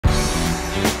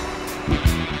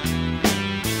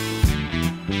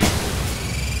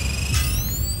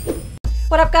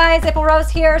What up guys, April Rose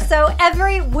here. So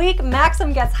every week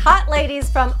Maxim gets hot ladies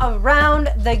from around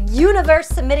the universe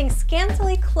submitting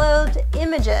scantily clothed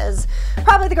images.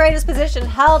 Probably the greatest position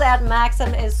held at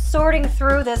Maxim is sorting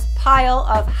through this pile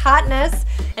of hotness,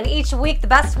 and each week the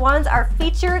best ones are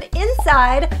featured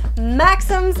inside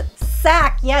Maxim's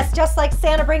sack. Yes, just like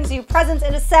Santa brings you presents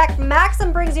in a sack,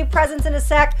 Maxim brings you presents in a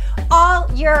sack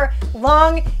all year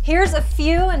long. Here's a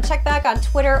few, and check back on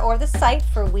Twitter or the site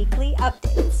for weekly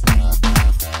updates.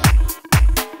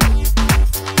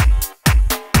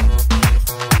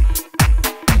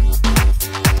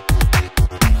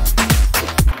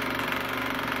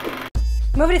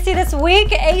 Movie to see this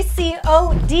week,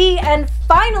 A.C.O.D, and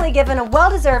finally given a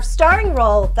well-deserved starring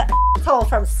role, the asshole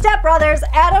from Step Brothers,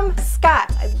 Adam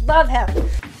Scott. I love him.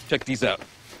 Check these out.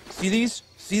 See these?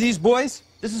 See these boys?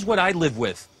 This is what I live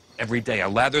with every day. I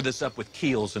lather this up with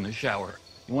Kiehl's in the shower.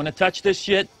 You want to touch this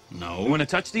shit? No. You want to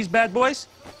touch these bad boys?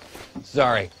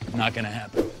 Sorry, not gonna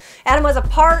happen. Adam was a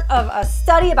part of a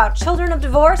study about children of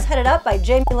divorce headed up by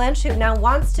Jamie Lynch, who now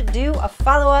wants to do a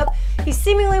follow-up. He's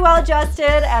seemingly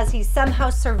well-adjusted as he somehow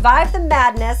survived the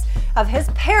madness of his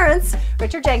parents,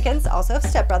 Richard Jenkins, also of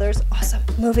Step Brothers, awesome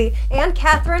movie, and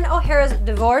Catherine O'Hara's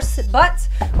divorce. But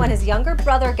when his younger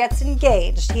brother gets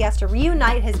engaged, he has to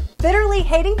reunite his bitterly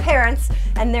hating parents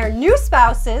and their new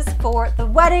spouses for the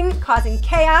wedding, causing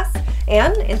chaos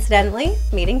and, incidentally,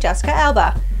 meeting Jessica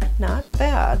Alba. Not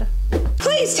bad.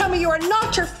 Please tell me you are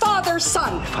not your father's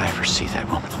son. If I ever see that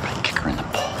woman, I'm gonna kick her in the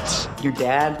balls. Your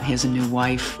dad has a new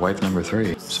wife. Wife number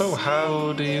 3. So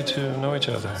how do you two know each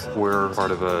other? We're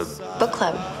part of a book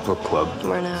club. Book club.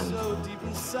 We're in a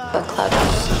book club.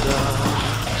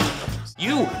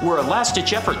 You were a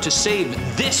last-ditch effort to save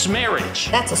this marriage.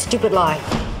 That's a stupid lie.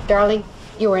 Darling,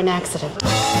 you were an accident.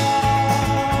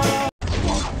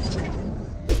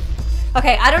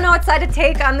 Okay, I don't know what side to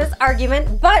take on this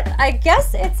argument, but I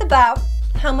guess it's about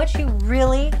how much you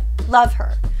really love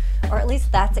her. Or at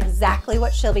least that's exactly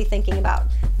what she'll be thinking about.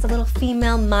 It's a little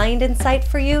female mind insight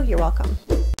for you. You're welcome.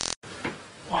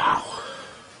 Wow.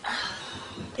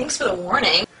 Thanks for the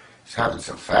warning. It's happened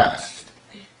so fast.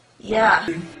 Yeah.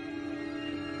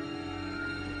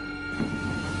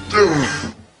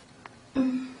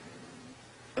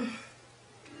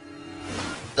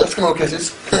 Let's go,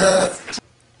 kisses.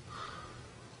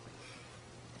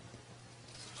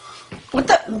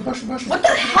 What the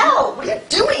hell? What are you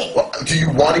doing? What, do you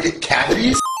want to get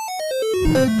cavities?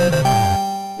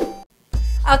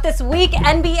 Out this week,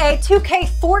 NBA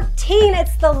 2K14.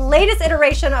 It's the latest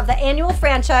iteration of the annual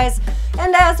franchise.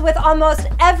 And as with almost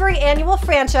every annual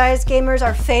franchise, gamers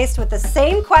are faced with the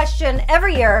same question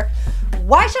every year.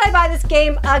 Why should I buy this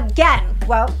game again?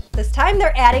 Well, this time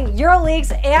they're adding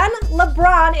EuroLeagues and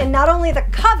LeBron in not only the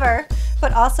cover,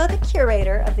 but also the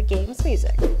curator of the game's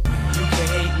music.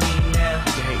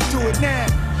 Do it now.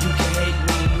 You can hate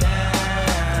me now.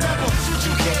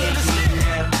 You can hate me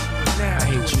now. I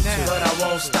hate you too, but I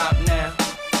won't stop now.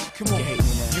 Come on.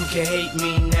 You can hate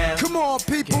me now. Come on,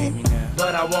 people.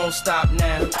 But I won't stop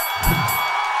now.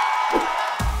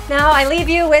 Now I leave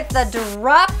you with the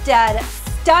drop-dead,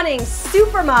 stunning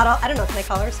supermodel. I don't know, can I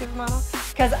call her a supermodel?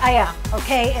 Because I am,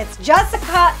 okay? It's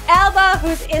Jessica Alba,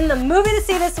 who's in the movie to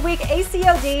see this week,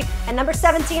 A.C.O.D, and number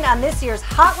 17 on this year's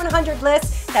Hot 100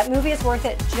 list. That movie is worth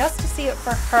it just to see it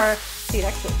for her. See you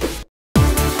next week.